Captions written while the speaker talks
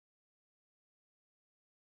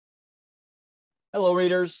Hello,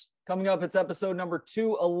 readers. Coming up, it's episode number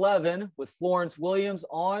 211 with Florence Williams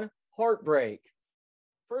on heartbreak.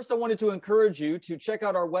 First, I wanted to encourage you to check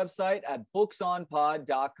out our website at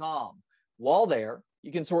booksonpod.com. While there,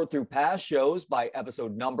 you can sort through past shows by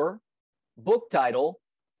episode number, book title,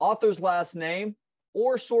 author's last name,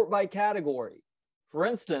 or sort by category. For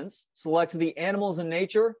instance, select the Animals and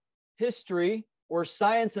Nature, History, or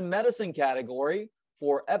Science and Medicine category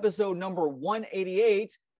for episode number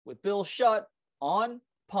 188 with Bill Schutt on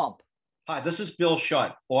Pump. Hi, this is Bill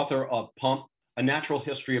Schutt, author of Pump, A Natural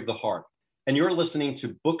History of the Heart, and you're listening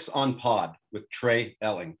to Books on Pod with Trey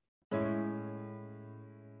Elling.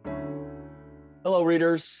 Hello,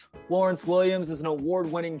 readers. Florence Williams is an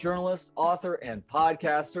award-winning journalist, author, and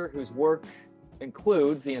podcaster whose work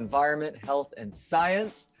includes the environment, health, and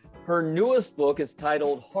science. Her newest book is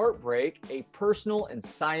titled Heartbreak, A Personal and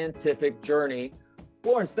Scientific Journey.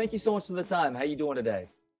 Florence, thank you so much for the time. How are you doing today?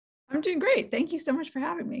 I'm doing great. Thank you so much for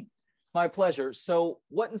having me. It's my pleasure. So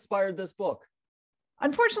what inspired this book?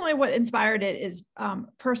 Unfortunately, what inspired it is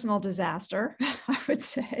personal disaster, I would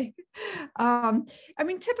say.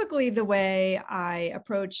 Typically the way I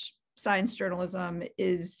approach science journalism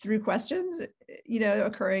is through questions,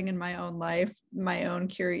 occurring in my own life, my own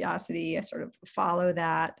curiosity. I sort of follow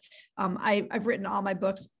that. I've written all my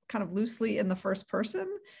books kind of loosely in the first person,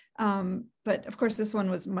 but of course this one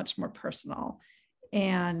was much more personal.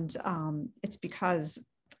 And it's because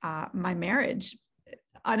my marriage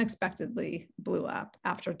unexpectedly blew up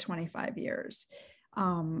after 25 years.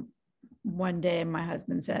 One day my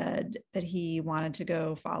husband said that he wanted to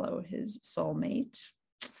go follow his soulmate,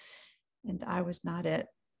 and I was not it.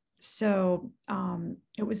 So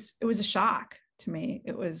it was a shock to me.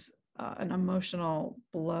 It was an emotional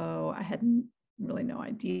blow. I had really no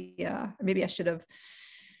idea. Maybe I should have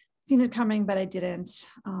seen it coming, but I didn't.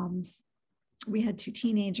 We had two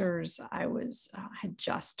teenagers. I had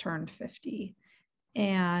just turned 50,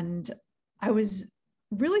 and I was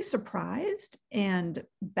really surprised and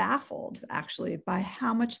baffled, actually, by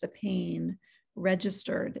how much the pain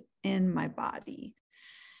registered in my body.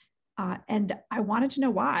 And I wanted to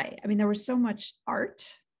know why. I mean, there was so much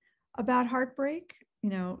art about heartbreak,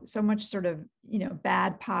 so much sort of,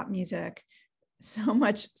 bad pop music, so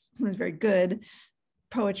much very good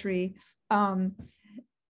poetry.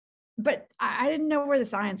 But I didn't know where the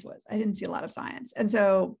science was. I didn't see a lot of science. And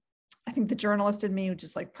so I think the journalist in me would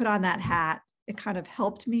just put on that hat. It kind of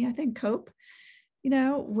helped me, I think, cope,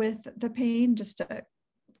 with the pain, just to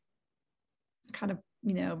kind of,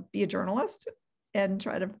 be a journalist and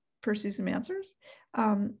try to pursue some answers.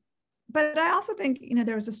 But I also think,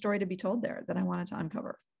 there was a story to be told there that I wanted to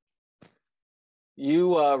uncover.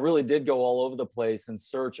 You really did go all over the place in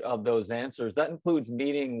search of those answers. That includes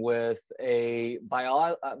meeting with a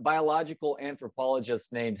biological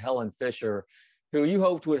anthropologist named Helen Fisher, who you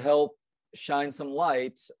hoped would help shine some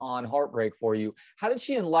light on heartbreak for you. How did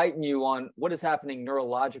she enlighten you on what is happening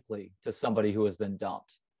neurologically to somebody who has been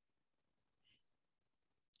dumped?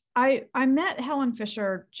 I met Helen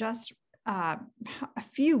Fisher just a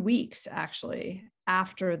few weeks, actually,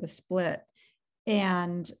 after the split.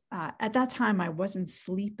 And at that time, I wasn't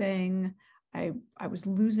sleeping. I was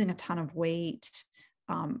losing a ton of weight.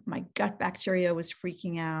 My gut bacteria was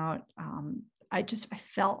freaking out. I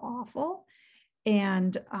felt awful.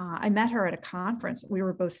 And I met her at a conference. We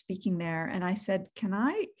were both speaking there. And I said, can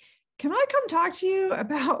I come talk to you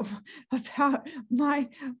about my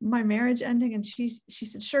marriage ending? And she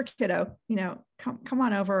said, sure, kiddo, come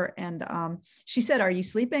on over. And she said, are you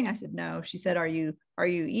sleeping? I said, no. She said, are you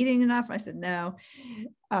eating enough? I said, no.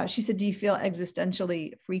 She said, do you feel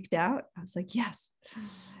existentially freaked out? I was like, yes.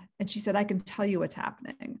 And she said, I can tell you what's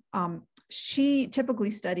happening. She typically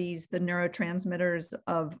studies the neurotransmitters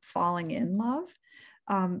of falling in love.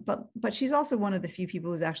 But she's also one of the few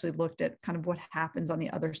people who's actually looked at kind of what happens on the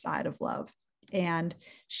other side of love. And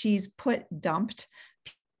she's put dumped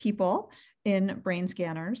people in brain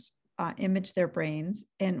scanners, image their brains.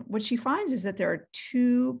 And what she finds is that there are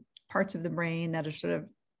two parts of the brain that are sort of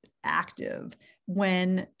active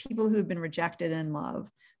when people who have been rejected in love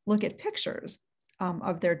look at pictures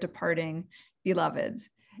of their departing beloveds.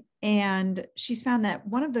 And she's found that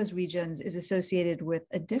one of those regions is associated with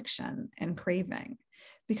addiction and craving,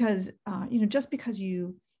 because, just because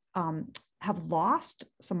you have lost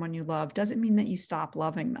someone you love doesn't mean that you stop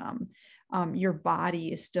loving them. Your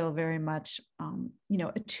body is still very much,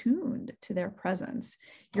 attuned to their presence.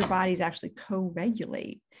 Your bodies actually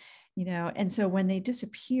co-regulate, and so when they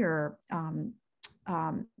disappear,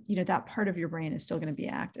 that part of your brain is still going to be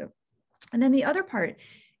active. And then the other part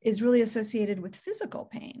is really associated with physical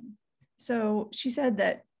pain. So she said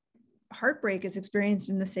that heartbreak is experienced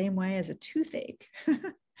in the same way as a toothache.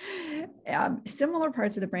 Similar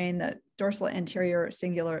parts of the brain, the dorsal anterior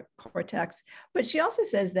cingulate cortex. But she also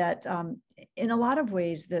says that in a lot of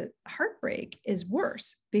ways, the heartbreak is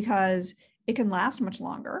worse because it can last much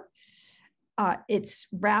longer. It's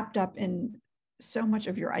wrapped up in so much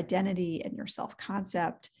of your identity and your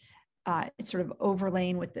self-concept. It's sort of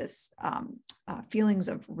overlain with this feelings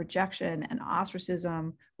of rejection and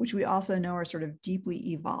ostracism, which we also know are sort of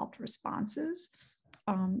deeply evolved responses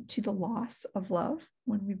to the loss of love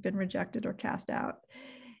when we've been rejected or cast out.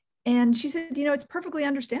 And she said, it's perfectly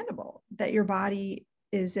understandable that your body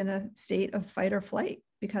is in a state of fight or flight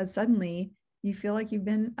because suddenly you feel like you've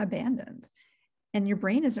been abandoned. And your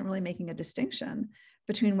brain isn't really making a distinction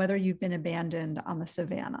between whether you've been abandoned on the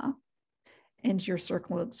savannah and you're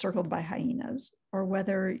circled by hyenas, or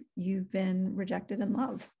whether you've been rejected in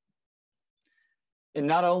love. And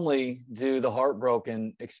not only do the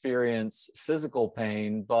heartbroken experience physical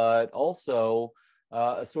pain, but also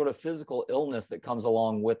a sort of physical illness that comes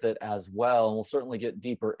along with it as well. And we'll certainly get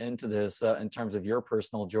deeper into this in terms of your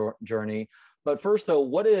personal journey. But first, though,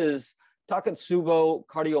 what is Takotsubo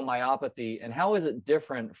cardiomyopathy, and how is it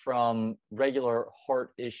different from regular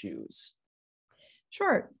heart issues?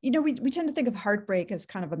 Sure. We tend to think of heartbreak as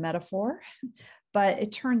kind of a metaphor, but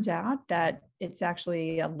it turns out that it's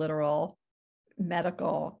actually a literal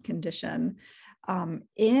medical condition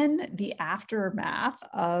in the aftermath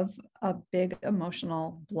of a big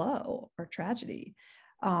emotional blow or tragedy.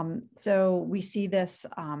 So we see this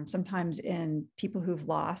sometimes in people who've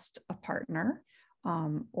lost a partner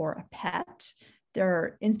or a pet. There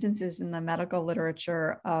are instances in the medical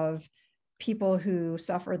literature of people who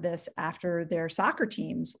suffer this after their soccer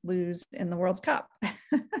teams lose in the World Cup.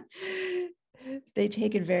 They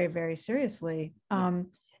take it very, very seriously.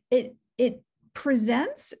 It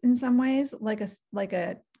presents in some ways like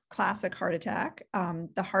a classic heart attack.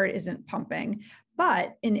 The heart isn't pumping,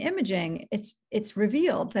 but in imaging, it's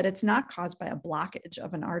revealed that it's not caused by a blockage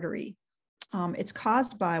of an artery. It's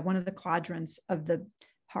caused by one of the quadrants of the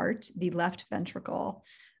heart, the left ventricle,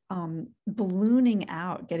 ballooning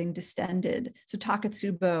out, getting distended. So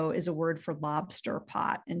Takotsubo is a word for lobster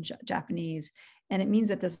pot in Japanese, and it means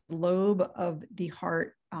that this lobe of the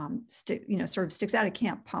heart sort of sticks out. It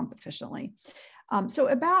can't pump efficiently. So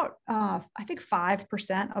about, I think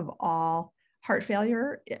 5% of all heart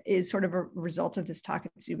failure is sort of a result of this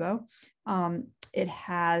Takotsubo. It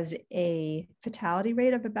has a fatality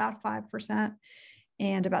rate of about 5%.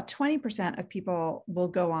 And about 20% of people will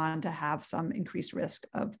go on to have some increased risk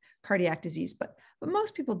of cardiac disease, but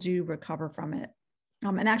most people do recover from it.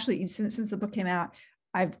 And actually, since the book came out,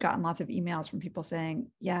 I've gotten lots of emails from people saying,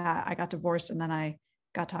 yeah, I got divorced and then I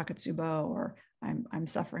got Takotsubo, or I'm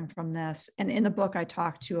suffering from this. And in the book, I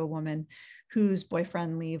talked to a woman whose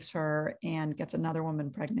boyfriend leaves her and gets another woman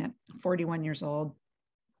pregnant, 41 years old,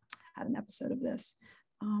 had an episode of this,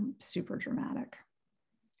 super dramatic.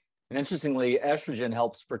 And interestingly, estrogen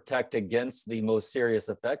helps protect against the most serious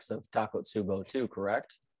effects of Takotsubo too,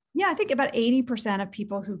 correct? Yeah, I think about 80% of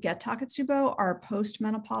people who get Takotsubo are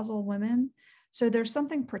postmenopausal women. So there's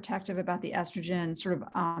something protective about the estrogen, sort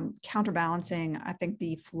of counterbalancing, I think,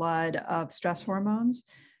 the flood of stress hormones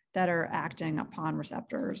that are acting upon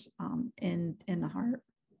receptors in the heart.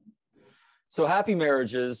 So happy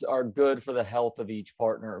marriages are good for the health of each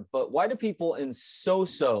partner, but why do people in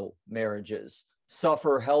so-so marriages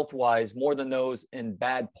suffer health-wise more than those in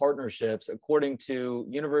bad partnerships, according to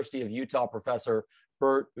University of Utah professor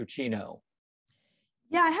Bert Uccino?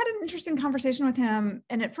 Yeah, I had an interesting conversation with him.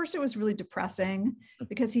 And at first it was really depressing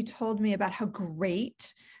because he told me about how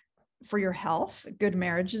great for your health good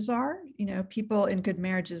marriages are. People in good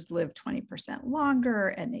marriages live 20% longer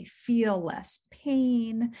and they feel less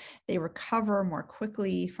pain. They recover more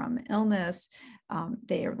quickly from illness.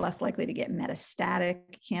 They are less likely to get metastatic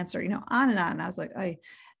cancer, on and on. And I was like,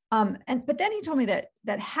 but then he told me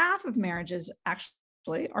that half of marriages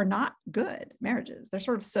actually are not good marriages. They're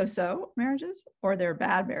sort of so-so marriages, or they're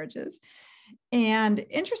bad marriages. And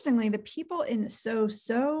interestingly, the people in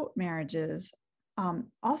so-so marriages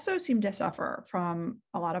also seem to suffer from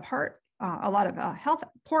a lot of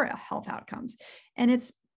poor health outcomes. And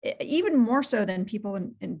it's even more so than people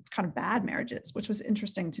in kind of bad marriages, which was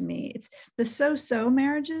interesting to me. It's the so-so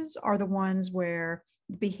marriages are the ones where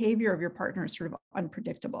the behavior of your partner is sort of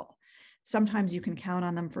unpredictable. Sometimes you can count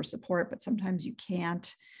on them for support, but sometimes you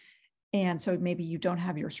can't. And so maybe you don't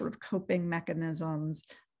have your sort of coping mechanisms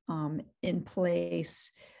in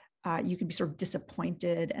place. You can be sort of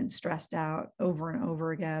disappointed and stressed out over and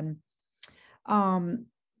over again.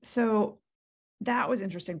 So that was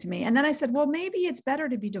interesting to me. And then I said, well, maybe it's better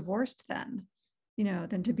to be divorced then.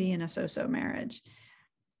 than to be in a so-so marriage.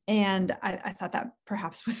 And I thought that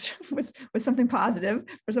perhaps was something positive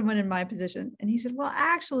for someone in my position. And he said, well,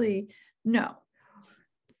 actually, no.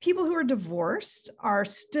 People who are divorced are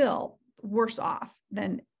still worse off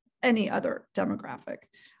than any other demographic,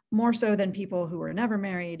 more so than people who were never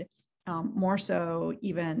married, more so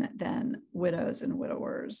even than widows and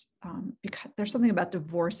widowers, because there's something about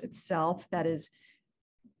divorce itself that is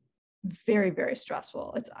very, very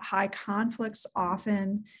stressful. It's high conflicts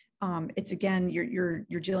often. It's again,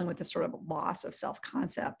 you're dealing with this sort of loss of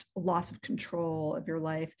self-concept, loss of control of your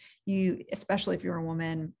life. You, especially if you're a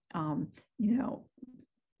woman,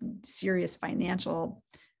 serious financial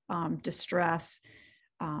distress.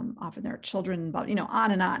 Often there are children involved,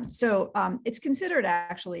 on and on. So it's considered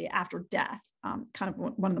actually after death, kind of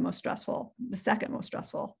one of the second most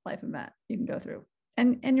stressful life event you can go through.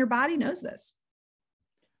 And your body knows this.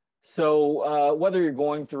 So whether you're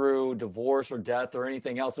going through divorce or death or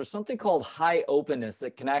anything else, there's something called high openness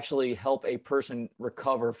that can actually help a person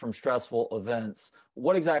recover from stressful events.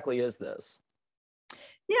 What exactly is this?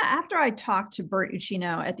 Yeah, after I talked to Bert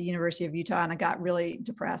Uccino at the University of Utah and I got really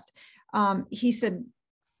depressed, he said,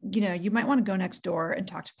 you might want to go next door and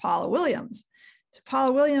talk to Paula Williams. So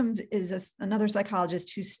Paula Williams is another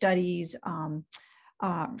psychologist who studies kind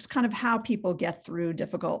of how people get through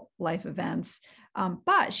difficult life events,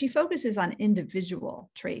 but she focuses on individual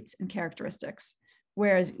traits and characteristics,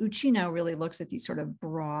 whereas Uccino really looks at these sort of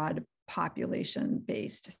broad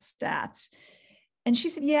population-based stats. And she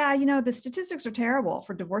said, yeah, the statistics are terrible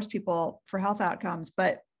for divorced people for health outcomes,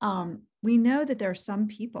 but we know that there are some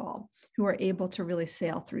people who are able to really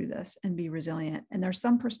sail through this and be resilient. And there's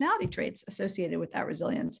some personality traits associated with that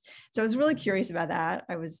resilience. So I was really curious about that.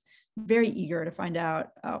 I was very eager to find out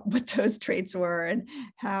what those traits were and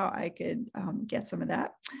how I could get some of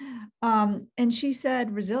that. And she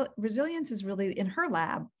said resilience is really, in her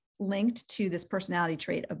lab, linked to this personality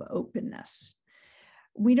trait of openness.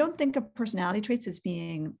 We don't think of personality traits as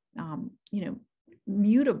being,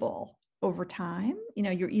 mutable over time.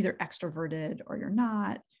 You're either extroverted or you're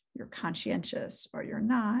not, you're conscientious or you're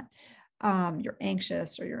not, you're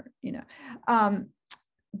anxious or you're,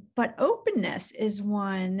 but openness is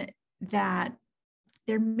one that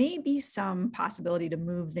there may be some possibility to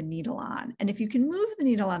move the needle on. And if you can move the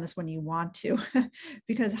needle on this when you want to,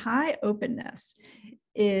 because high openness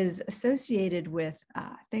is associated with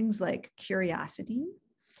things like curiosity,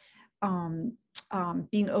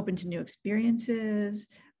 being open to new experiences,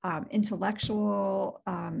 intellectual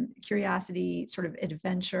curiosity, sort of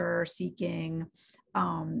adventure seeking.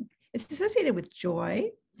 It's associated with joy.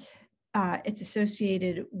 It's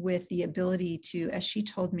associated with the ability to, as she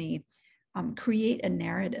told me, create a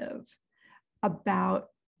narrative about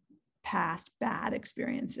past bad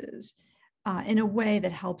experiences in a way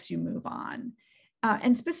that helps you move on.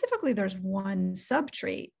 And specifically, there's one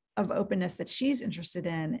subtrait of openness that she's interested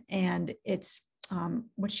in, and it's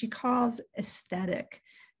what she calls aesthetic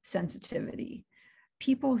sensitivity.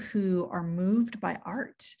 People who are moved by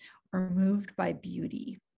art or moved by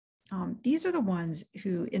beauty. These are the ones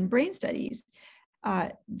who, in brain studies,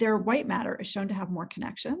 their white matter is shown to have more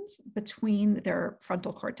connections between their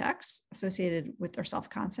frontal cortex associated with their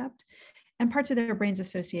self-concept and parts of their brains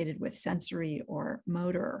associated with sensory or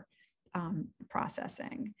motor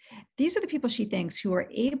processing. These are the people she thinks who are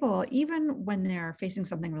able, even when they're facing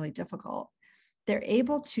something really difficult, they're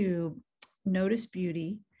able to notice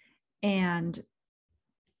beauty and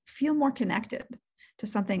feel more connected to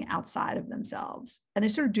something outside of themselves. And they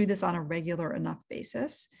sort of do this on a regular enough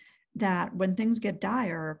basis that when things get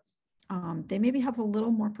dire, they maybe have a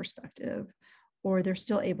little more perspective, or they're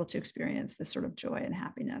still able to experience this sort of joy and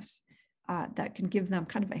happiness that can give them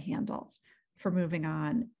kind of a handle for moving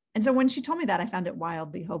on. And so when she told me that, I found it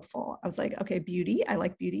wildly hopeful. I was like, okay, beauty, I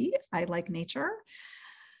like nature.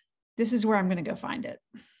 This is where I'm going to go find it.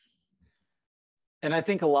 And I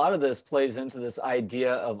think a lot of this plays into this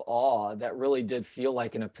idea of awe that really did feel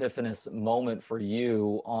like an epiphanous moment for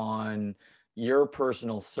you on your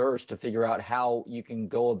personal search to figure out how you can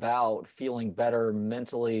go about feeling better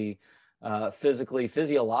mentally, physically,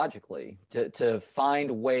 physiologically, to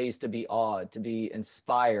find ways to be awed, to be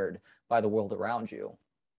inspired by the world around you.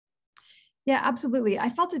 Yeah, absolutely. I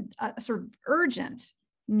felt a sort of urgent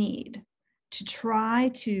need to try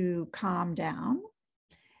to calm down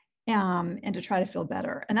and to try to feel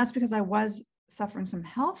better. And that's because I was suffering some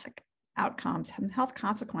health outcomes, some health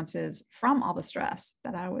consequences from all the stress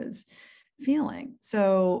that I was feeling.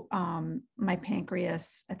 So my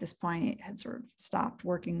pancreas at this point had sort of stopped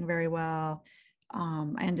working very well.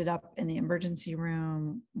 I ended up in the emergency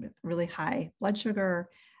room with really high blood sugar.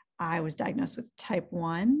 I was diagnosed with type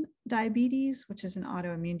 1 diabetes, which is an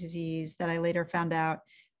autoimmune disease that I later found out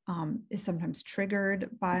is sometimes triggered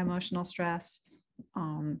by emotional stress.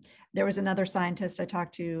 There was another scientist I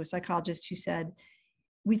talked to, a psychologist, who said,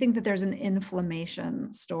 we think that there's an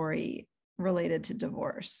inflammation story related to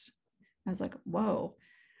divorce. I was like, whoa.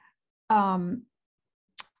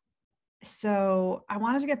 So I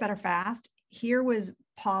wanted to get better fast. Here was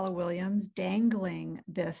Paula Williams dangling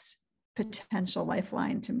this potential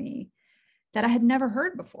lifeline to me that I had never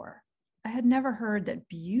heard before. I had never heard that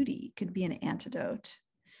beauty could be an antidote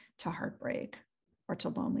to heartbreak or to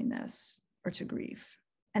loneliness or to grief.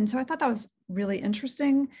 And so I thought that was really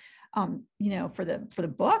interesting, for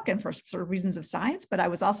the book and for sort of reasons of science. But I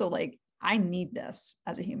was also like, I need this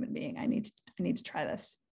as a human being. I need to try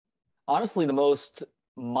this. Honestly, the most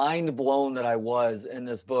mind blown that I was in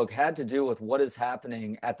this book had to do with what is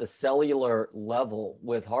happening at the cellular level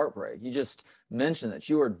with heartbreak. You just mentioned that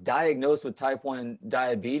you were diagnosed with type 1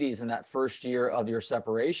 diabetes in that first year of your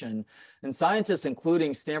separation. And scientists,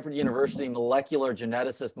 including Stanford University molecular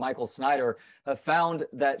geneticist Michael Snyder, have found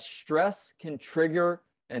that stress can trigger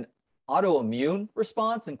an autoimmune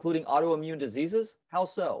response, including autoimmune diseases. How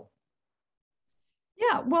so?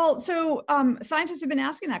 Yeah, well, so scientists have been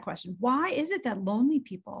asking that question. Why is it that lonely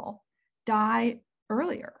people die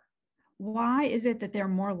earlier? Why is it that they're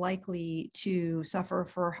more likely to suffer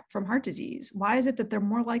from heart disease? Why is it that they're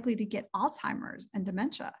more likely to get Alzheimer's and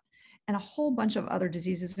dementia and a whole bunch of other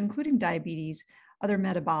diseases, including diabetes, other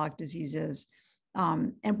metabolic diseases?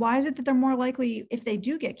 And why is it that they're more likely, if they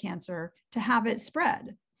do get cancer, to have it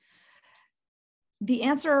spread? The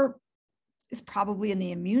answer is probably in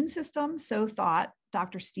the immune system, so thought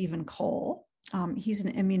Dr. Stephen Cole. He's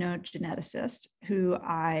an immunogeneticist who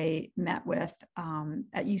I met with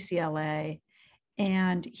at UCLA.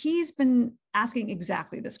 And he's been asking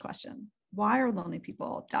exactly this question. Why are lonely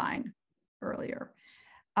people dying earlier?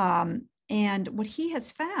 And what he has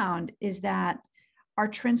found is that our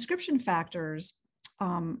transcription factors,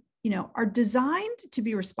 are designed to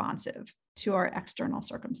be responsive to our external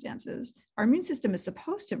circumstances. Our immune system is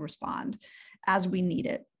supposed to respond as we need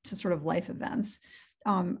it to sort of life events.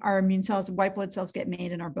 Our immune cells, white blood cells, get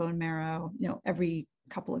made in our bone marrow, every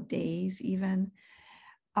couple of days even.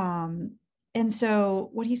 And so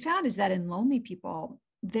what he's found is that in lonely people,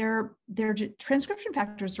 their transcription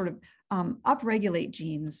factors sort of upregulate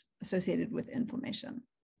genes associated with inflammation,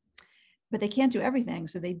 but they can't do everything.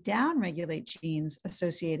 So they downregulate genes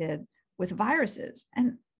associated with viruses.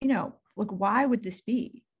 And, look, why would this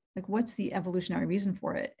be? Like, what's the evolutionary reason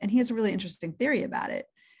for it? And he has a really interesting theory about it,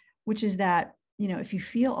 which is that, if you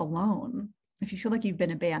feel alone, if you feel like you've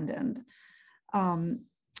been abandoned,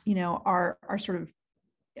 our sort of,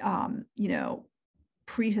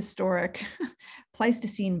 prehistoric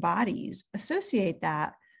Pleistocene bodies associate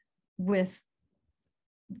that with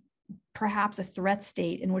perhaps a threat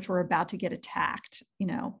state in which we're about to get attacked,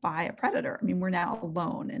 by a predator. I mean, we're now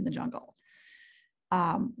alone in the jungle.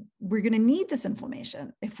 We're going to need this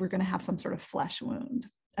inflammation if we're going to have some sort of flesh wound.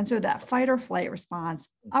 And so that fight or flight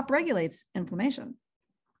response upregulates inflammation.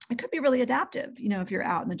 It could be really adaptive, if you're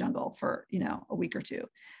out in the jungle for, a week or two.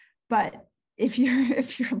 But if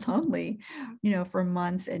you're lonely, for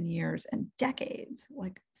months and years and decades,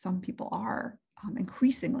 like some people are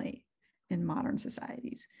increasingly in modern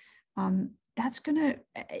societies, that's going to,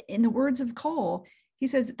 in the words of Cole, he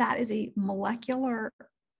says that is a molecular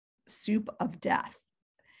soup of death.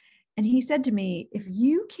 And he said to me, if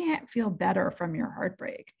you can't feel better from your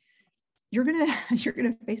heartbreak, you're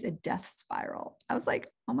gonna face a death spiral. I was like,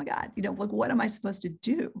 oh my God, like, what am I supposed to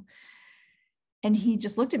do? And he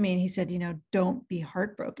just looked at me and he said, don't be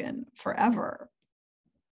heartbroken forever.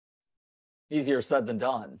 Easier said than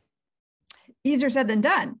done. Easier said than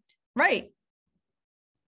done, right?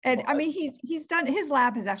 And I mean, his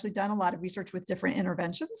lab has actually done a lot of research with different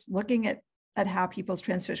interventions, looking at how people's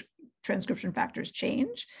transcription factors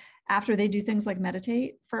change after they do things like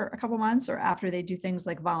meditate for a couple months or after they do things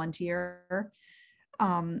like volunteer.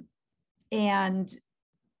 I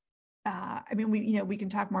mean, we can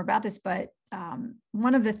talk more about this, but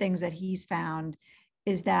one of the things that he's found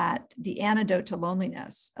is that the antidote to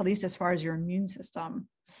loneliness, at least as far as your immune system,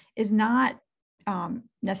 is not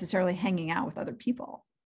necessarily hanging out with other people.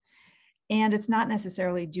 And it's not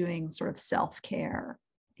necessarily doing sort of self-care,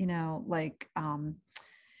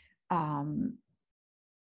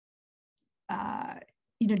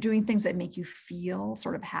 doing things that make you feel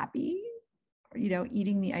sort of happy,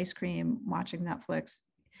 eating the ice cream, watching Netflix.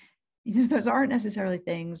 Those aren't necessarily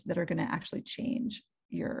things that are going to actually change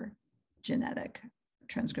your genetic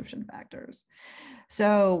transcription factors.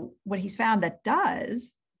 So what he's found that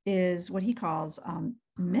does is what he calls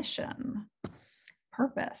mission,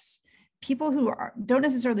 purpose. People who don't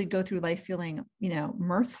necessarily go through life feeling,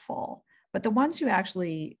 mirthful, but the ones who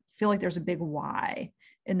actually feel like there's a big why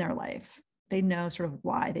in their life, they know sort of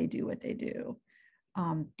why they do what they do.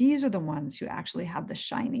 These are the ones who actually have the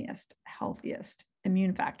shiniest, healthiest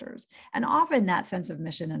immune factors. And often that sense of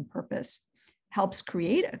mission and purpose helps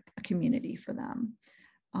create a community for them.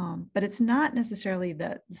 But it's not necessarily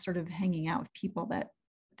the sort of hanging out with people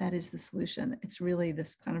that is the solution. It's really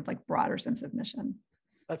this kind of like broader sense of mission.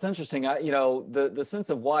 That's interesting. The sense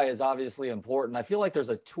of why is obviously important. I feel like there's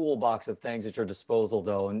a toolbox of things at your disposal,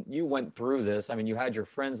 though. And you went through this. I mean, you had your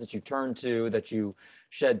friends that you turned to, that you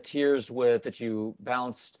shed tears with, that you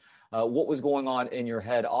bounced what was going on in your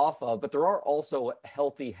head off of. But there are also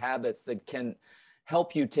healthy habits that can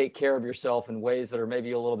help you take care of yourself in ways that are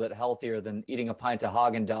maybe a little bit healthier than eating a pint of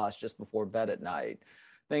Haagen-Dazs just before bed at night.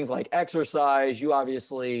 Things like exercise. You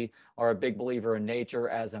obviously are a big believer in nature,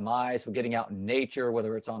 as am I. So getting out in nature,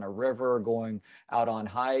 whether it's on a river, going out on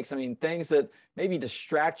hikes, I mean, things that maybe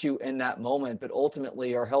distract you in that moment, but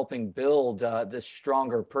ultimately are helping build this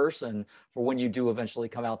stronger person for when you do eventually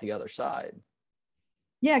come out the other side.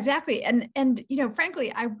 Yeah, exactly. And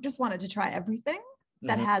frankly, I just wanted to try everything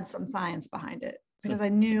that had some science behind it, because I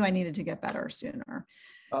knew I needed to get better sooner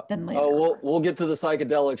than later. We'll get to the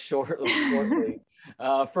psychedelics shortly.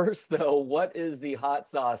 First, though, what is the hot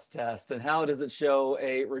sauce test, and how does it show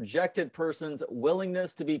a rejected person's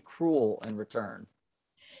willingness to be cruel in return?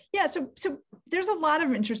 Yeah, so there's a lot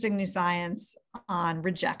of interesting new science on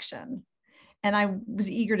rejection. And I was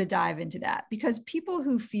eager to dive into that, because people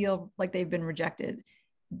who feel like they've been rejected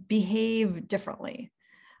behave differently.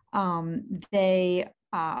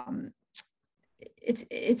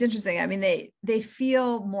 It's interesting. I mean, they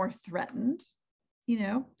feel more threatened,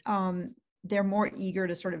 they're more eager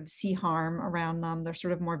to sort of see harm around them. They're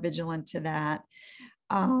sort of more vigilant to that.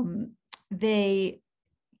 They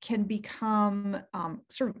can become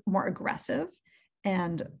sort of more aggressive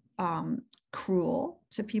and cruel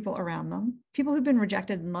to people around them. People who've been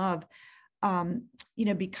rejected in love,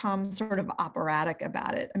 become sort of operatic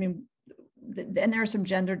about it. I mean, and there are some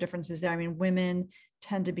gender differences there. I mean, women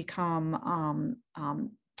tend to become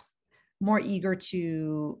more eager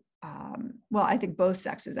to, I think both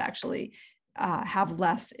sexes actually have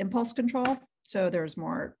less impulse control. So there's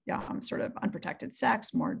more sort of unprotected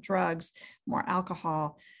sex, more drugs, more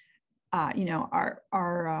alcohol. Our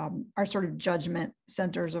sort of judgment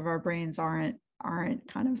centers of our brains aren't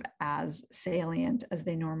kind of as salient as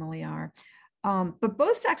they normally are. But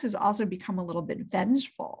both sexes also become a little bit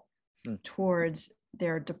vengeful towards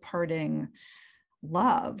their departing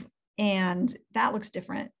love. And that looks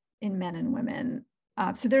different in men and women.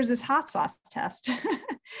 So there's this hot sauce test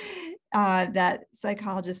that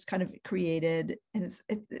psychologists kind of created. And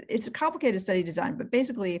it's a complicated study design, but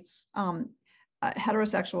basically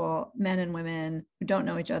heterosexual men and women who don't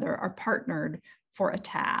know each other are partnered for a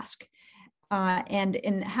task. And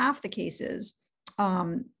in half the cases,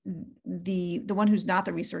 the one who's not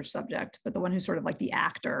the research subject, but the one who's sort of like the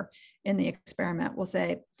actor in the experiment will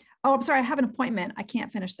say, "Oh, I'm sorry, I have an appointment. I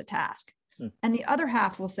can't finish the task." And the other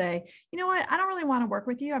half will say, "You know what? I don't really want to work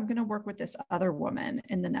with you. I'm going to work with this other woman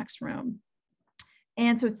in the next room."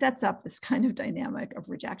 And so it sets up this kind of dynamic of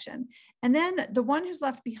rejection. And then the one who's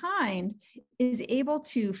left behind is able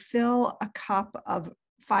to fill a cup of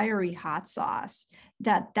fiery hot sauce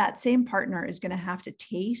that same partner is going to have to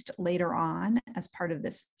taste later on as part of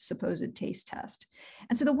this supposed taste test.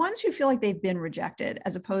 And so the ones who feel like they've been rejected,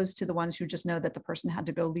 as opposed to the ones who just know that the person had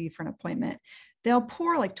to go leave for an appointment, they'll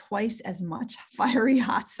pour like twice as much fiery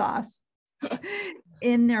hot sauce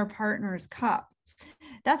in their partner's cup.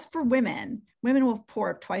 That's for women. Women will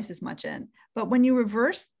pour twice as much in. But when you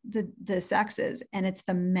reverse the sexes and it's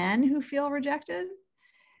the men who feel rejected,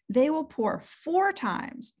 they will pour 4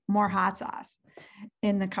 times more hot sauce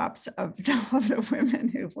in the cups of the women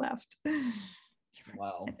who've left.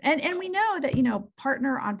 Wow. And we know that,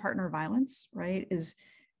 partner on partner violence, right, is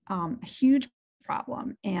a huge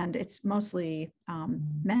problem. And it's mostly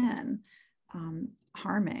men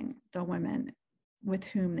harming the women with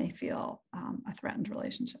whom they feel a threatened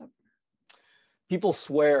relationship. People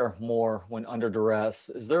swear more when under duress.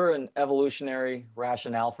 Is there an evolutionary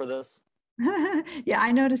rationale for this? Yeah,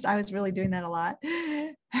 I noticed I was really doing that a lot.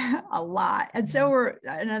 And so were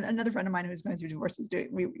another friend of mine who was going through divorce was doing,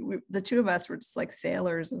 we the two of us were just like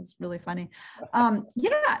sailors. It was really funny.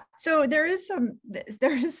 Yeah, so there is some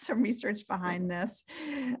research behind this,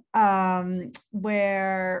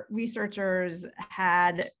 where researchers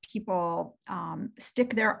had people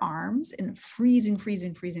stick their arms in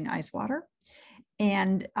freezing ice water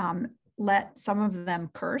and let some of them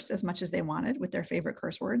curse as much as they wanted with their favorite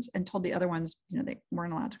curse words, and told the other ones, they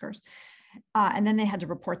weren't allowed to curse. And then they had to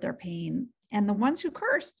report their pain. And the ones who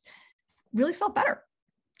cursed really felt better.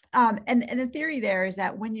 And the theory there is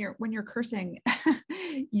that when you're cursing,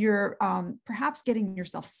 you're perhaps getting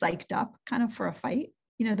yourself psyched up kind of for a fight,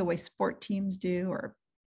 the way sport teams do, or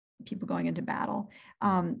people going into battle,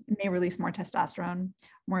 may release more testosterone,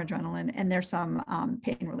 more adrenaline, and there's some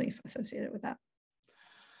pain relief associated with that.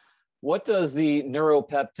 What does the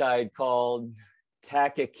neuropeptide called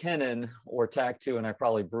tachykinin, or TAC2, and I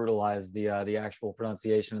probably brutalized the actual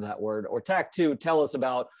pronunciation of that word, or TAC2, tell us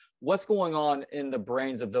about what's going on in the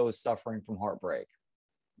brains of those suffering from heartbreak?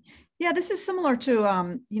 Yeah, this is similar to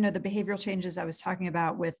the behavioral changes I was talking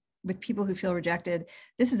about with people who feel rejected.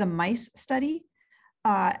 This is a mice study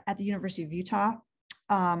at the University of Utah.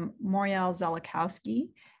 Moriel Zelikowski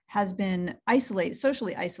has been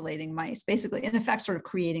socially isolating mice, basically, in effect, sort of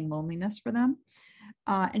creating loneliness for them.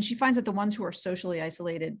 And she finds that the ones who are socially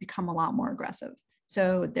isolated become a lot more aggressive.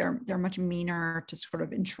 So they're much meaner to sort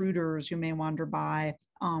of intruders who may wander by.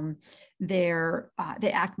 They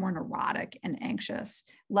act more neurotic and anxious,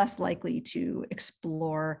 less likely to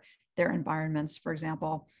explore their environments, for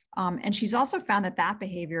example. And she's also found that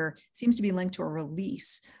behavior seems to be linked to a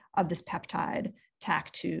release of this peptide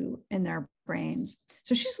TAC2 in their brains.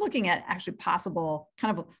 So she's looking at actually possible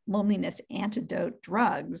kind of loneliness antidote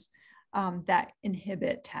drugs that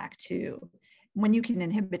inhibit TAC2. When you can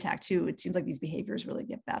inhibit TAC2, it seems like these behaviors really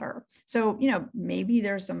get better. So, maybe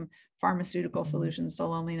there's some pharmaceutical solutions to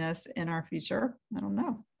loneliness in our future. I don't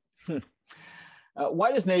know.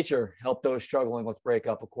 Why does nature help those struggling with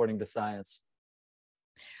breakup, according to science?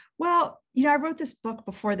 Well, I wrote this book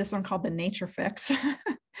before this one called The Nature Fix.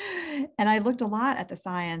 And I looked a lot at the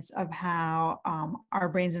science of how our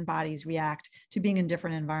brains and bodies react to being in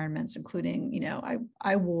different environments, including,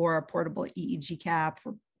 I wore a portable EEG cap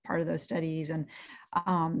for part of those studies. And,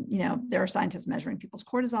 there are scientists measuring people's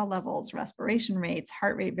cortisol levels, respiration rates,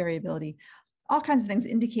 heart rate variability, all kinds of things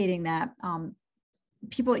indicating that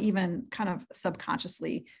people even kind of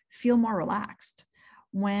subconsciously feel more relaxed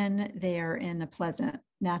when they're in a pleasant,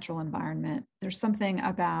 natural environment. There's something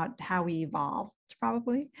about how we evolved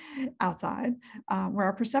probably outside, where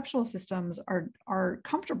our perceptual systems are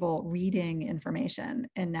comfortable reading information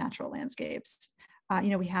in natural landscapes.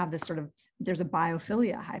 We have this there's a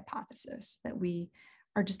biophilia hypothesis that we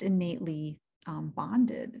are just innately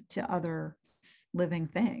bonded to other living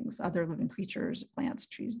things, other living creatures, plants,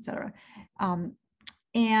 trees, etc.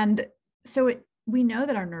 And so we know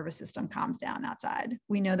that our nervous system calms down outside.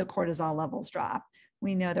 We know that cortisol levels drop.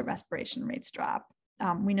 We know that respiration rates drop.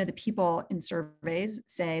 We know that people in surveys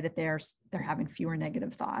say that they're having fewer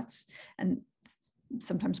negative thoughts and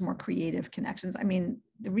sometimes more creative connections. I mean,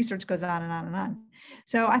 the research goes on and on and on.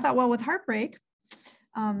 So I thought, well, with heartbreak,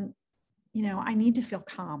 I need to feel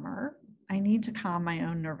calmer. I need to calm my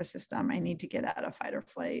own nervous system. I need to get out of fight or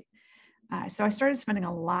flight. So I started spending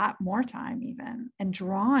a lot more time even and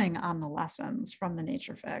drawing on the lessons from the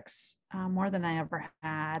Nature Fix more than I ever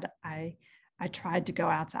had. I tried to go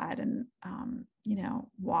outside and,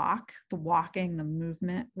 walk. The walking, the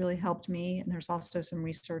movement really helped me. And there's also some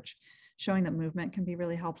research showing that movement can be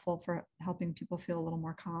really helpful for helping people feel a little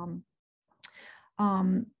more calm.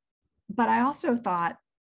 But I also thought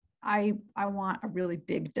I want a really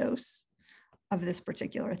big dose of this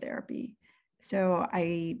particular therapy. So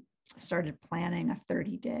I started planning a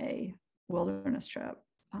 30-day wilderness trip,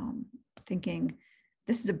 thinking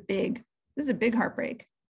this is a big heartbreak.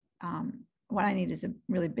 What I need is a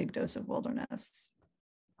really big dose of wilderness.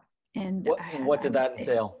 And what did that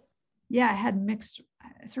entail? Yeah, I had mixed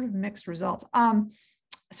results.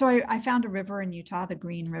 So I found a river in Utah, the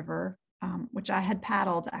Green River, which I had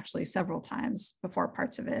paddled actually several times before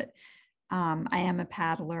parts of it. I am a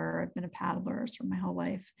paddler. I've been a paddler for my whole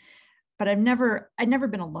life, but I'd never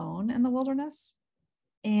been alone in the wilderness.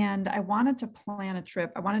 And I wanted to plan a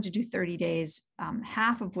trip. I wanted to do 30 days,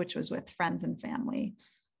 half of which was with friends and family,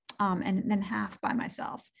 and then half by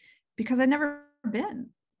myself, because I'd never been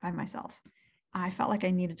by myself. I felt like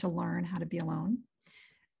I needed to learn how to be alone.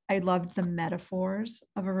 I loved the metaphors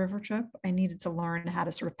of a river trip. I needed to learn how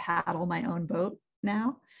to sort of paddle my own boat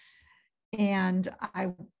now. And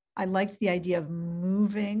I liked the idea of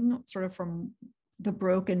moving sort of from the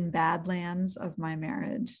broken badlands of my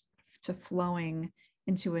marriage to flowing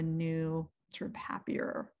into a new sort of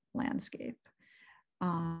happier landscape.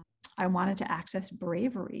 I wanted to access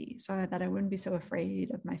bravery so that I wouldn't be so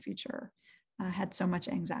afraid of my future. I had so much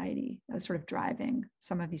anxiety that was sort of driving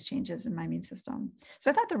some of these changes in my immune system. So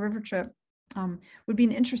I thought the river trip would be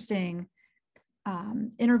an interesting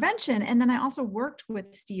intervention. And then I also worked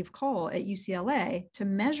with Steve Cole at UCLA to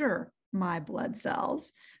measure my blood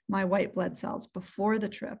cells, my white blood cells before the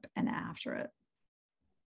trip and after it.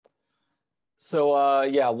 So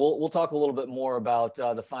yeah, we'll talk a little bit more about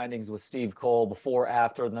the findings with Steve Cole before,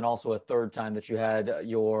 after, and then also a third time that you had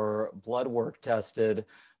your blood work tested.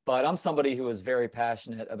 But I'm somebody who is very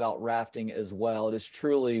passionate about rafting as well. It is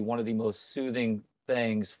truly one of the most soothing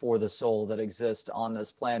things for the soul that exists on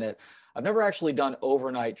this planet. I've never actually done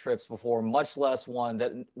overnight trips before, much less one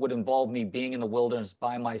that would involve me being in the wilderness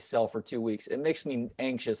by myself for 2 weeks. It makes me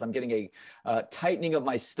anxious. I'm getting a tightening of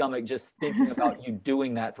my stomach just thinking about you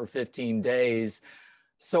doing that for 15 days.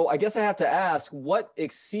 So I guess I have to ask, what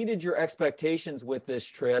exceeded your expectations with this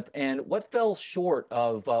trip, and what fell short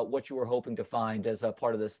of what you were hoping to find as a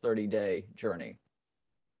part of this 30-day journey?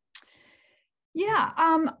 Yeah,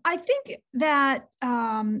 I think that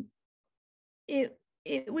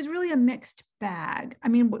it was really a mixed bag. I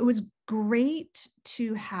mean, it was great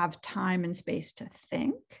to have time and space to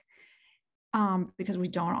think, because we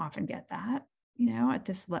don't often get that, at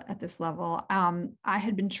this level. I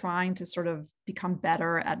had been trying to sort of become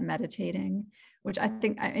better at meditating, which I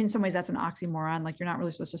think in some ways that's an oxymoron. Like, you're not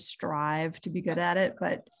really supposed to strive to be good at it,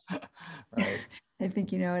 but Right. I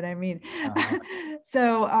think you know what I mean. Uh-huh.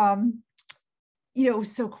 So, it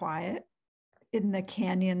was so quiet in the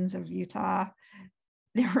canyons of Utah.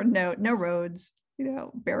 There were no roads,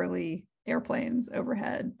 barely airplanes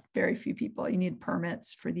overhead, very few people. You need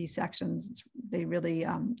permits for these sections. They really, you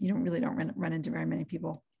don't run into very many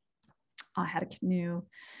people. I had a canoe.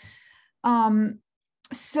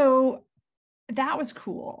 So that was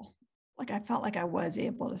cool. Like, I felt like I was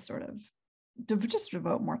able to sort of just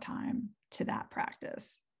devote more time to that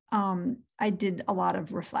practice. I did a lot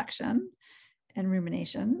of reflection and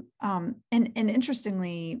rumination. And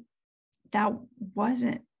interestingly, that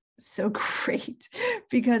wasn't so great,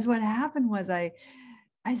 because what happened was I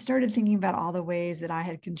started thinking about all the ways that I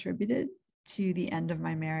had contributed to the end of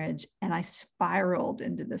my marriage, and I spiraled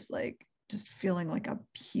into this, like, just feeling like a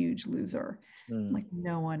huge loser. Like,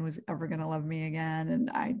 no one was ever going to love me again, and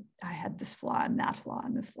I had this flaw and that flaw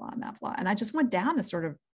and this flaw and that flaw, and I just went down this sort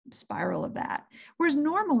of spiral of that. Whereas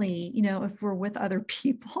normally, if we're with other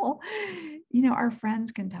people, our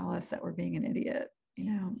friends can tell us that we're being an idiot.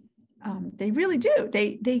 They really do.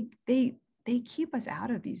 They keep us out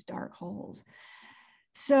of these dark holes.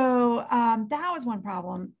 So that was one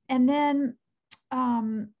problem. And then,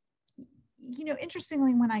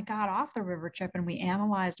 interestingly, when I got off the river trip and we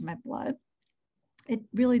analyzed my blood, it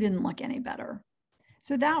really didn't look any better.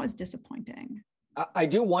 So that was disappointing. I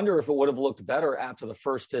do wonder if it would have looked better after the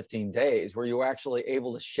first 15 days, where you were actually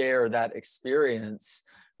able to share that experience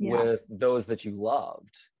with those that you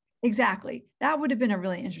loved. Exactly. That would have been a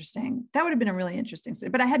really interesting study,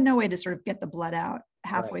 but I had no way to sort of get the blood out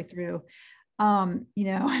halfway through,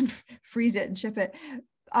 and freeze it and ship it.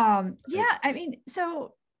 Yeah. I mean,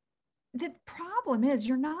 so the problem is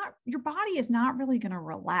your body is not really going to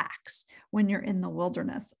relax when you're in the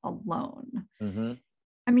wilderness alone. Mm-hmm.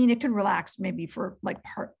 I mean, it can relax maybe for like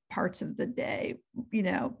parts of the day,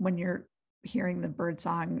 when you're hearing the bird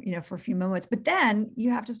song, for a few moments, but then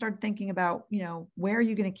you have to start thinking about, where are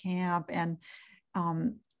you going to camp? And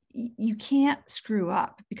you can't screw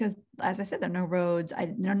up, because, as I said, there are no roads,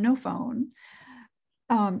 no phone.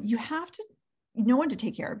 You have to, no one to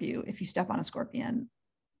take care of you if you step on a scorpion,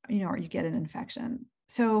 or you get an infection.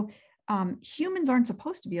 So humans aren't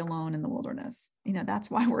supposed to be alone in the wilderness. That's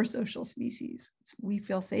why we're a social species. We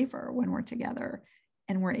feel safer when we're together,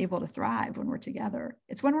 and we're able to thrive when we're together.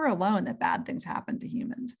 It's when we're alone that bad things happen to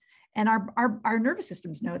humans. And our nervous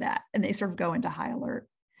systems know that, and they sort of go into high alert.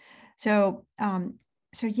 So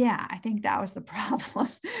yeah, I think that was the problem,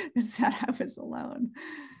 is that I was alone.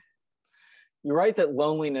 You're right that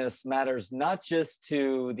loneliness matters not just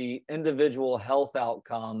to the individual health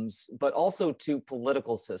outcomes, but also to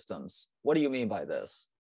political systems. What do you mean by this?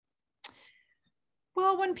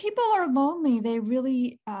 Well, when people are lonely, they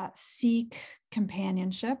really seek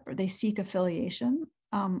companionship, or they seek affiliation.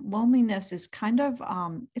 Loneliness is kind of,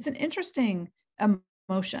 it's an interesting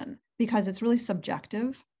emotion, because it's really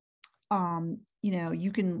subjective.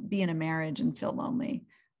 You can be in a marriage and feel lonely,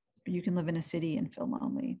 or you can live in a city and feel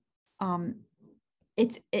lonely.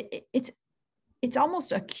 It's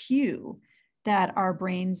almost a cue that our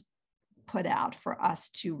brains put out for us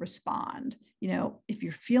to respond. If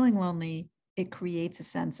you're feeling lonely, it creates a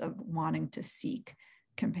sense of wanting to seek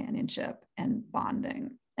companionship and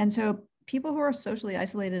bonding. And so people who are socially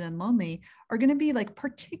isolated and lonely are going to be, like,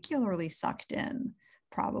 particularly sucked in,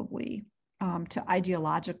 probably, to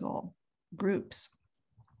ideological groups.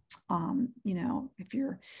 If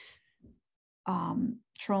you're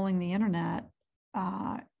trolling the internet,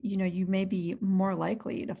 you may be more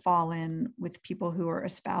likely to fall in with people who are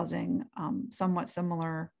espousing somewhat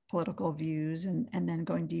similar political views and then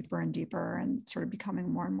going deeper and deeper and sort of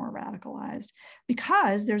becoming more and more radicalized,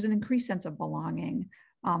 because there's an increased sense of belonging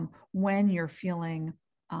when you're feeling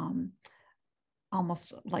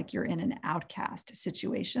almost like you're in an outcast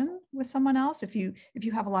situation with someone else. If you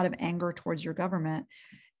have a lot of anger towards your government,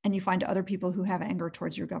 and you find other people who have anger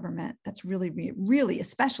towards your government, that's really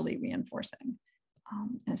especially reinforcing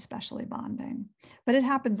and especially bonding. But it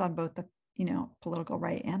happens on both the political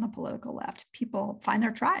right and the political left. People find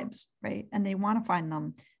their tribes, right? And they want to find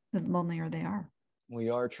them the lonelier they are. We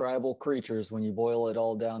are tribal creatures when you boil it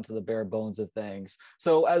all down to the bare bones of things.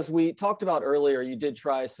 So as we talked about earlier, you did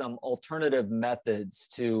try some alternative methods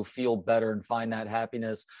to feel better and find that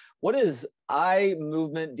happiness. What is eye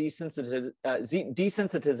movement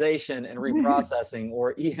desensitization and reprocessing,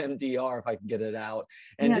 or EMDR, if I can get it out?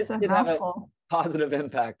 And it's did have a positive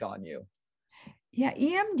impact on you? Yeah,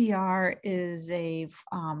 EMDR is a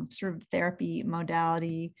sort of therapy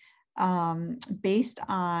modality based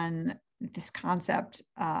on this concept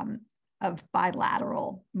of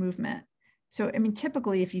bilateral movement. So, I mean,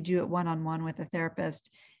 typically, if you do it one-on-one with a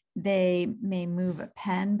therapist, they may move a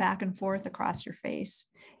pen back and forth across your face,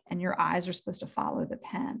 and your eyes are supposed to follow the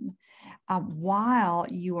pen while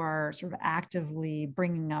you are sort of actively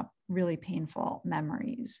bringing up really painful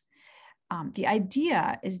memories. The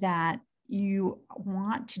idea is that you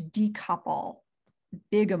want to decouple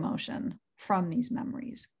big emotion from these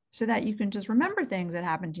memories, so that you can just remember things that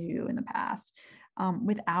happened to you in the past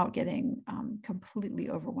without getting completely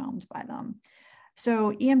overwhelmed by them.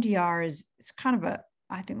 So EMDR it's kind of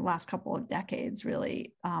I think the last couple of decades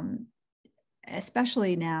really,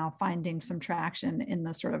 especially now, finding some traction in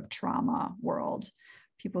the sort of trauma world,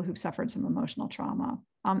 people who've suffered some emotional trauma.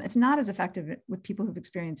 It's not as effective with people who've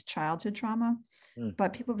experienced childhood trauma,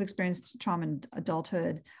 but people who've experienced trauma in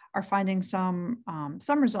adulthood are finding some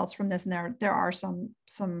results from this. And there are some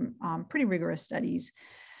pretty rigorous studies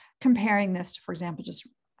comparing this to, for example, just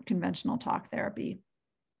conventional talk therapy.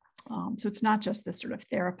 So it's not just this sort of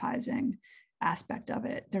therapizing aspect of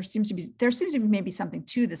it. There seems to be maybe something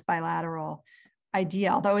to this bilateral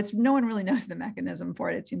idea, although no one really knows the mechanism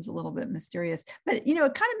for it. It seems a little bit mysterious, but it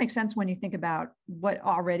kind of makes sense when you think about what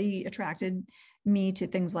already attracted me to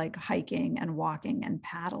things like hiking and walking and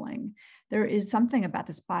paddling. There is something about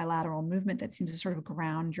this bilateral movement that seems to sort of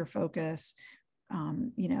ground your focus,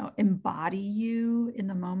 embody you in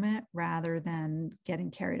the moment rather than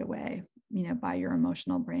getting carried away, by your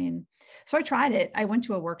emotional brain. So I tried it. I went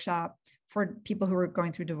to a workshop for people who were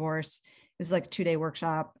going through divorce. It was like a 2-day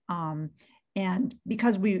workshop. And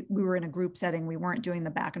because we were in a group setting, we weren't doing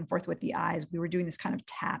the back and forth with the eyes. We were doing this kind of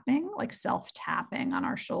tapping, like self-tapping on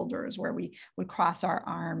our shoulders, where we would cross our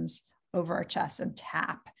arms over our chest and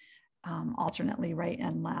tap alternately right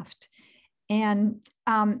and left. And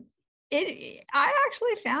I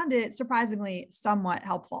actually found it surprisingly somewhat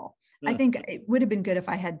helpful. I think it would have been good if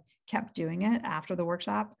I had kept doing it after the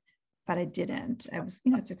workshop, but I didn't. I was,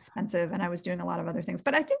 it's expensive, and I was doing a lot of other things,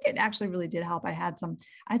 but I think it actually really did help. I had some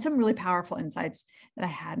really powerful insights that I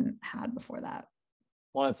hadn't had before that.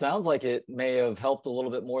 Well, it sounds like it may have helped a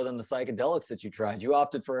little bit more than the psychedelics that you tried. You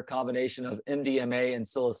opted for a combination of MDMA and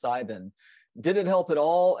psilocybin. Did it help at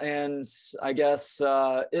all? And I guess,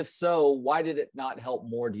 if so, why did it not help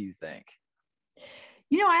more, do you think?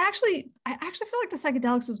 I actually feel like the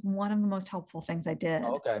psychedelics was one of the most helpful things I did.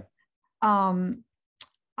 Oh, okay.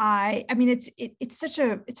 I mean, it's such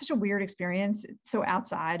a weird experience. It's so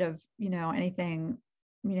outside of, anything,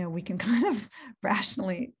 we can kind of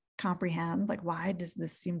rationally comprehend. Like, why does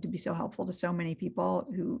this seem to be so helpful to so many people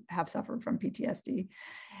who have suffered from PTSD,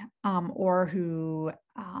 or who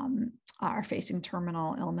are facing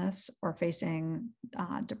terminal illness or facing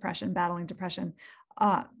depression, battling depression.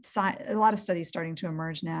 A lot of studies starting to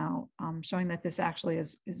emerge now, showing that this actually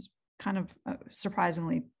is kind of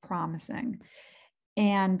surprisingly promising.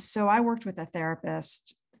 And so I worked with a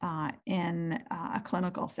therapist in a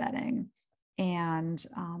clinical setting. And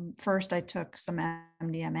first I took some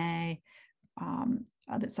MDMA,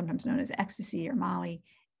 sometimes known as ecstasy or Molly.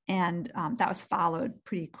 And that was followed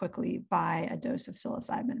pretty quickly by a dose of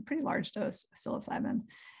psilocybin, a pretty large dose of psilocybin.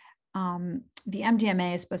 The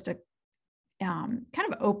MDMA is supposed to kind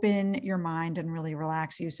of open your mind and really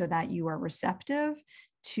relax you so that you are receptive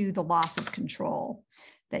to the loss of control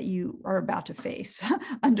that you are about to face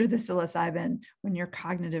under the psilocybin when your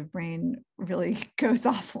cognitive brain really goes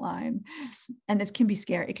offline. And it can be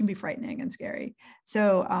scary. It can be frightening and scary.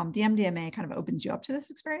 So the MDMA kind of opens you up to this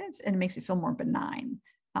experience and it makes it feel more benign.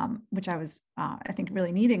 which I was, I think,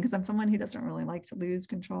 really needing because I'm someone who doesn't really like to lose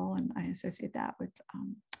control. And I associate that with,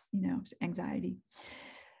 anxiety.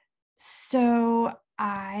 So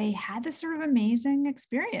I had this sort of amazing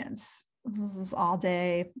experience. This was all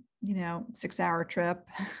day, 6-hour trip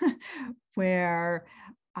where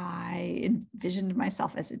I envisioned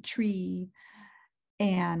myself as a tree,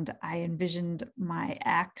 and I envisioned my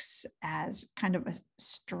ex as kind of a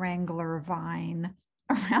strangler vine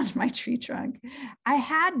around my tree trunk. I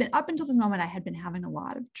had been, up until this moment, I had been having a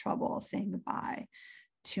lot of trouble saying goodbye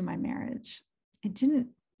to my marriage.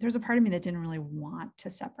 There was a part of me that didn't really want to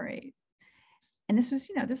separate. And this was,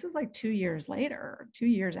 this is like 2 years later, 2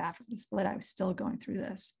 years after the split, I was still going through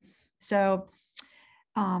this. So,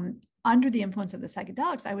 under the influence of the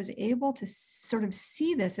psychedelics, I was able to sort of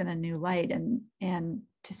see this in a new light and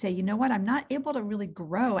to say, you know what, I'm not able to really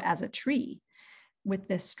grow as a tree with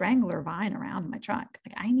this strangler vine around my trunk.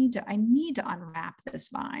 Like I need to unwrap this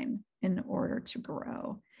vine in order to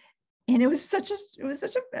grow. And it was such an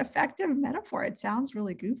effective metaphor. It sounds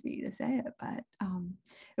really goofy to say it, but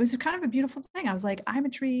it was kind of a beautiful thing. I was like, I'm a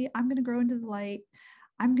tree. I'm going to grow into the light.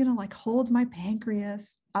 I'm going to like hold my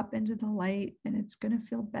pancreas up into the light, and it's going to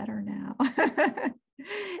feel better now.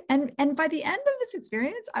 And by the end of this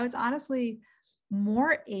experience, I was honestly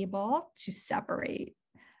more able to separate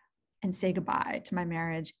and say goodbye to my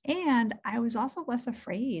marriage. And I was also less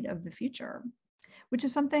afraid of the future, which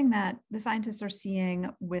is something that the scientists are seeing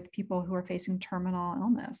with people who are facing terminal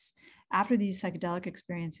illness. After these psychedelic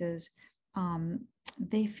experiences,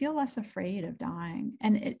 they feel less afraid of dying.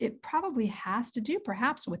 And it probably has to do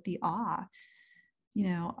perhaps with the awe,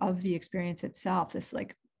 of the experience itself, this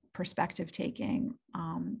like perspective taking,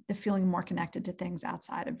 the feeling more connected to things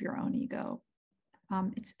outside of your own ego. I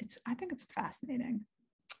think it's fascinating.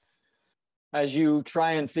 As you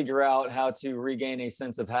try and figure out how to regain a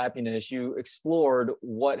sense of happiness, you explored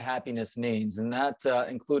what happiness means. And that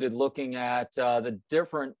included looking at the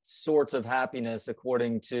different sorts of happiness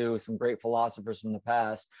according to some great philosophers from the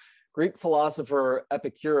past. Greek philosopher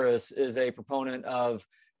Epicurus is a proponent of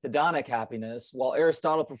hedonic happiness, while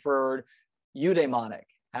Aristotle preferred eudaimonic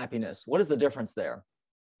happiness. What is the difference there?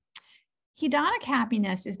 Hedonic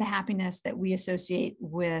happiness is the happiness that we associate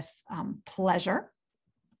with pleasure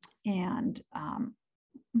and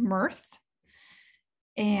mirth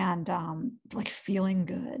and like feeling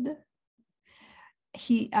good.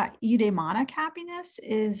 Eudaimonic happiness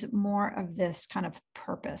is more of this kind of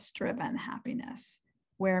purpose-driven happiness,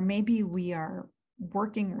 where maybe we are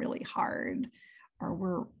working really hard, or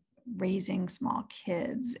we're raising small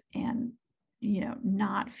kids and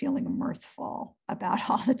not feeling mirthful about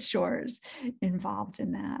all the chores involved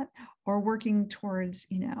in that, or working towards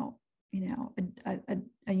a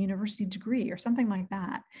university degree or something like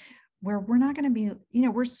that, where we're not going to be,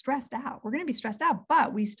 we're stressed out. We're going to be stressed out,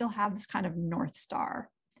 but we still have this kind of North Star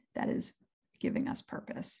that is giving us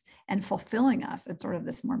purpose and fulfilling us in sort of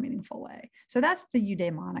this more meaningful way. So that's the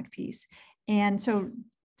eudaimonic piece. And so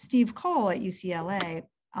Steve Cole at UCLA,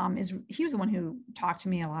 he was the one who talked to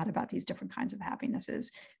me a lot about these different kinds of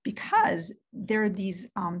happinesses, because there are these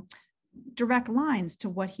direct lines to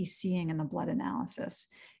what he's seeing in the blood analysis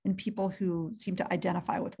in people who seem to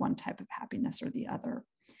identify with one type of happiness or the other.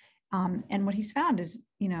 And what he's found is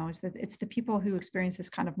that it's the people who experience this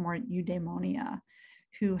kind of more eudaimonia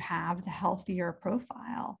who have the healthier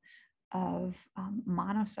profile of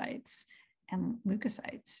monocytes and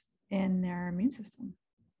leukocytes in their immune system.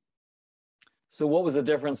 So what was the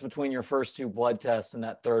difference between your first two blood tests and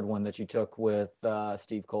that third one that you took with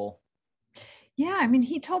Steve Cole? Yeah, I mean,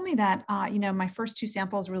 he told me that, my first two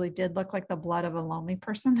samples really did look like the blood of a lonely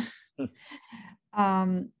person. But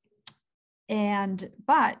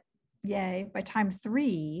by time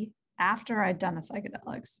 3, after I'd done the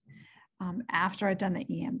psychedelics, after I'd done the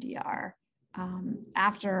EMDR,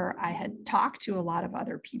 after I had talked to a lot of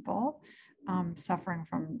other people suffering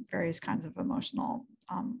from various kinds of emotional,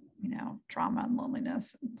 trauma and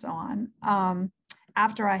loneliness and so on,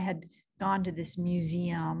 after I had gone to this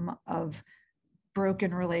museum of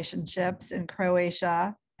broken relationships in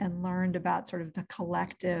Croatia and learned about sort of the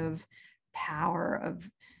collective power of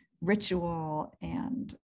ritual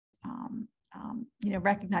and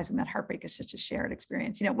recognizing that heartbreak is such a shared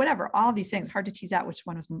experience, whatever, all these things, hard to tease out which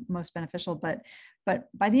one was most beneficial, but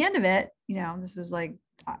by the end of it, this was like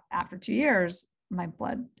after 2 years, my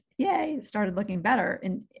blood started looking better.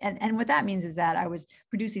 And what that means is that I was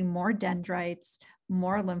producing more dendrites,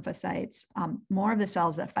 more lymphocytes, more of the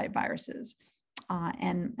cells that fight viruses.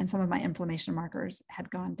 And some of my inflammation markers had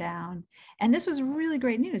gone down. And this was really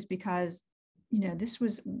great news because, this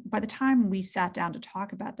was, by the time we sat down to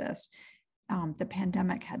talk about this, the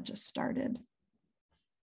pandemic had just started.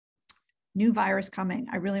 new virus coming.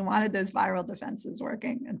 I really wanted those viral defenses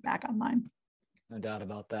working and back online. No doubt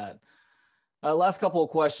about that. Last couple of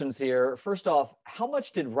questions here. First off, how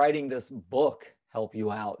much did writing this book help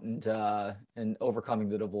you out and overcoming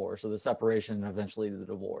the divorce, or the separation and eventually the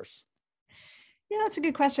divorce? Yeah, that's a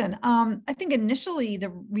good question. I think initially the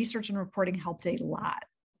research and reporting helped a lot.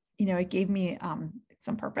 It gave me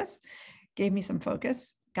some purpose, gave me some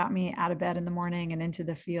focus, got me out of bed in the morning and into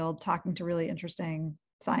the field, talking to really interesting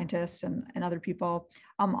scientists and other people.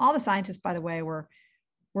 All the scientists, by the way, were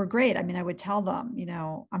great. I mean, I would tell them,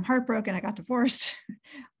 I'm heartbroken, I got divorced.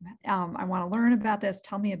 I want to learn about this.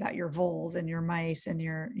 Tell me about your voles and your mice and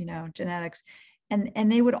your, genetics.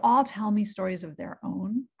 And they would all tell me stories of their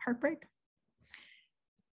own heartbreak.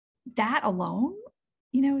 That alone,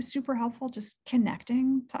 is super helpful. Just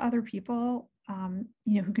connecting to other people,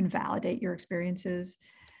 who can validate your experiences.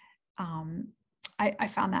 I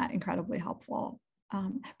found that incredibly helpful.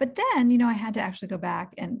 But then, I had to actually go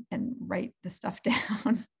back and write the stuff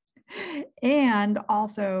down and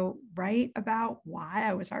also write about why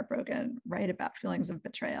I was heartbroken, write about feelings of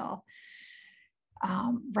betrayal,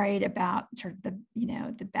 write about sort of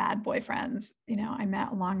the bad boyfriends, I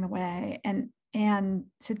met along the way. And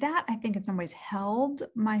so that, I think, in some ways held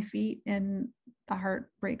my feet in the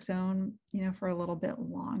heartbreak zone, for a little bit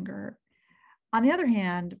longer. On the other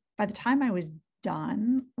hand, by the time I was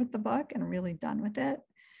done with the book and really done with it,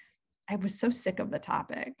 I was so sick of the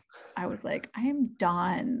topic. I was like, I am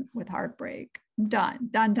done with heartbreak. I'm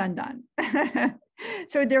done.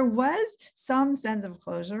 So there was some sense of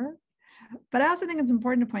closure, but I also think it's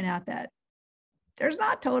important to point out that there's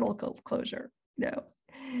not total closure,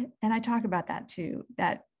 And I talk about that too,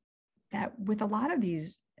 that with a lot of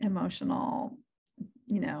these emotional,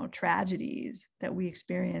 tragedies that we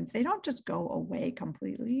experience, they don't just go away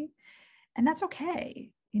completely. And that's okay.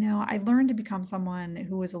 I learned to become someone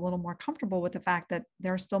who was a little more comfortable with the fact that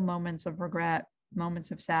there are still moments of regret,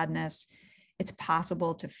 moments of sadness. It's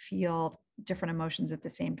possible to feel different emotions at the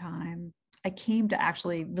same time. I came to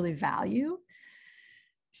actually really value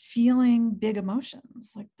feeling big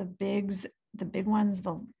emotions, like the big ones,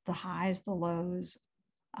 the highs, the lows.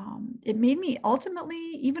 It made me ultimately,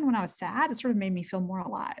 even when I was sad, it sort of made me feel more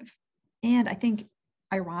alive. And I think,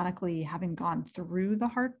 ironically, having gone through the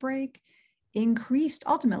heartbreak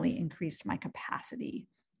ultimately increased my capacity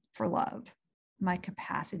for love, my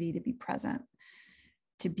capacity to be present,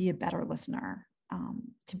 to be a better listener,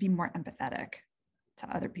 to be more empathetic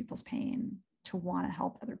to other people's pain, to want to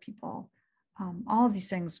help other people. All of these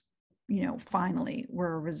things, finally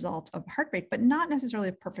were a result of heartbreak, but not necessarily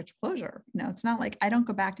a perfect closure. It's not like I don't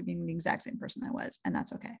go back to being the exact same person I was, and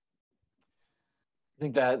that's okay. I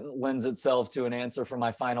think that lends itself to an answer for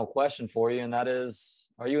my final question for you, and that is,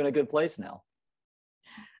 are you in a good place now?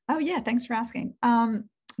 Oh yeah, thanks for asking. Now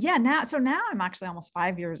I'm actually almost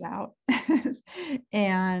 5 years out,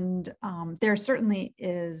 and there certainly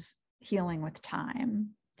is healing with time.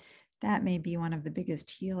 That may be one of the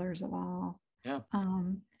biggest healers of all. Yeah.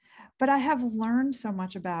 But I have learned so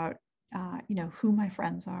much about, who my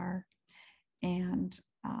friends are, and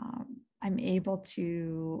I'm able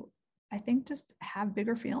to, I think, just have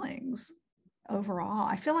bigger feelings overall.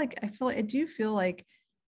 I feel like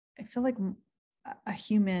a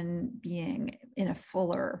human being in a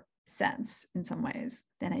fuller sense in some ways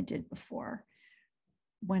than I did before,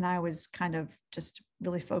 when I was kind of just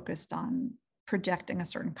really focused on projecting a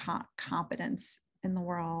certain competence in the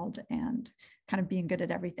world and kind of being good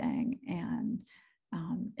at everything, and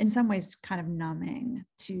in some ways kind of numbing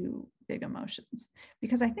to big emotions,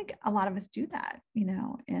 because I think a lot of us do that,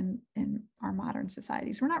 in our modern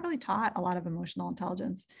societies. We're not really taught a lot of emotional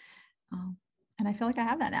intelligence, and I feel like I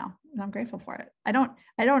have that now, and I'm grateful for it. I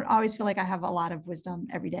don't always feel like I have a lot of wisdom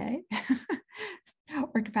every day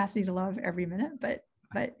or capacity to love every minute, but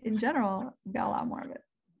in general, I've got a lot more of it.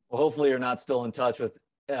 Well, hopefully you're not still in touch with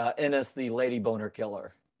Ennis, the lady boner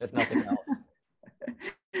killer, if nothing else.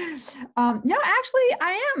 No, actually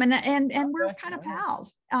I am. And Okay. We're kind of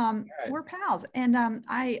pals. Right. We're pals. And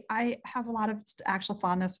I have a lot of actual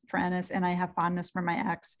fondness for Ennis, and I have fondness for my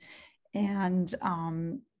ex. And,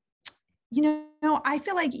 I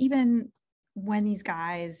feel like even when these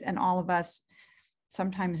guys and all of us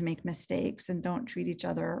sometimes make mistakes and don't treat each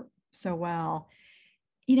other so well,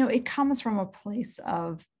 it comes from a place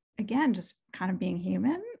of, again, just kind of being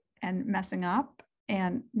human and messing up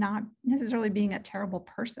and not necessarily being a terrible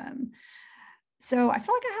person. So I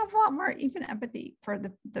feel like I have a lot more even empathy for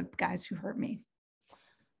the guys who hurt me.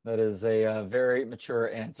 That is a very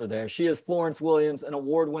mature answer there. She is Florence Williams, an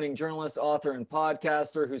award-winning journalist, author, and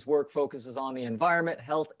podcaster whose work focuses on the environment,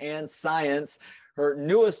 health, and science. Her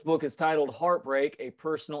newest book is titled Heartbreak, A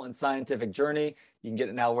Personal and Scientific Journey. You can get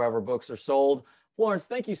it now wherever books are sold. Florence,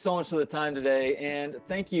 thank you so much for the time today, and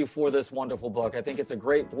thank you for this wonderful book. I think it's a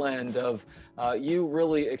great blend of you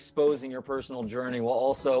really exposing your personal journey while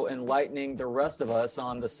also enlightening the rest of us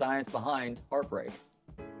on the science behind heartbreak.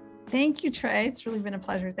 Thank you, Trey. It's really been a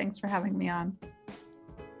pleasure. Thanks for having me on.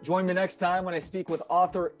 Join me next time when I speak with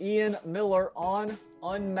author Ian Miller on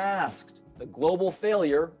Unmasked, the global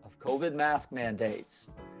failure of COVID mask mandates.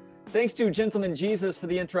 Thanks to Gentleman Jesus for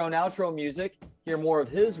the intro and outro music. Hear more of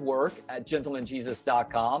his work at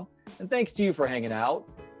gentlemanjesus.com. And thanks to you for hanging out.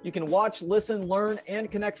 You can watch, listen, learn, and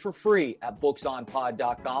connect for free at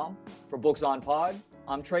booksonpod.com. For Books on Pod,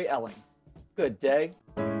 I'm Trey Elling. Good day.